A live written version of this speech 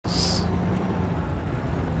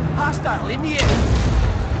Hostile in the air.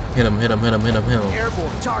 Hit him, hit him, hit him, hit him, hit him.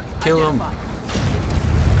 Airborne target Kill him. identified.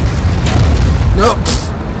 Nope.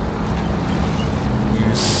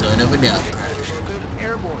 You son of a duck.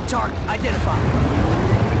 Airborne target identified.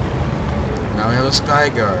 Now we have a sky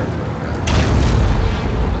guard.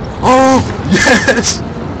 Oh yes,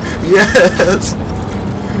 yes.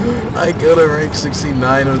 I got a rank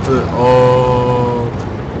 69 with the. Oh.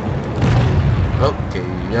 Okay.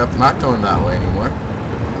 Yep. Not going that way anymore.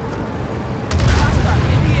 Hostile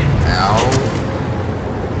in the air. Ow.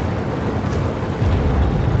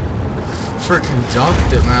 Freaking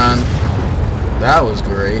dunked it, man. That was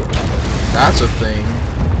great. That's a thing.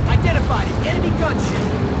 Identified an enemy gunship.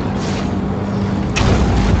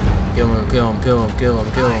 Kill him, kill him, kill him, kill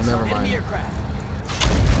him, kill him. Eyes Never on enemy mind. aircraft.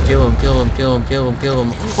 Kill him, kill him, kill him, kill him, kill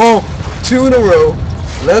him. Oh! 2 in a row.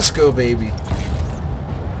 Let's go, baby.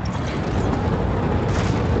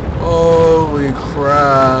 Holy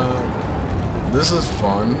crap. This is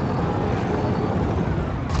fun.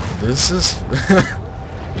 This is...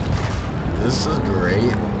 This is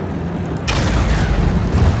great.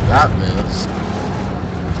 That missed.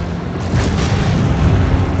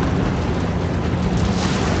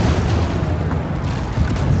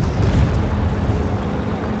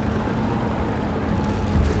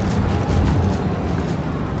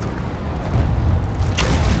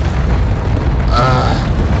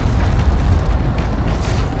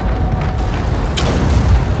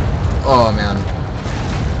 Oh man.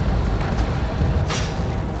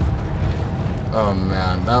 Oh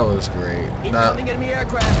man, that was great. Incoming enemy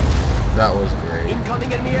aircraft. That was great.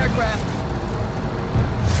 Incoming enemy aircraft.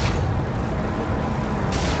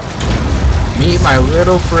 Meet my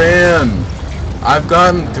little friend. I've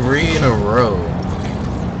gotten 3 in a row.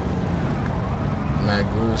 Me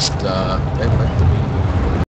gusta.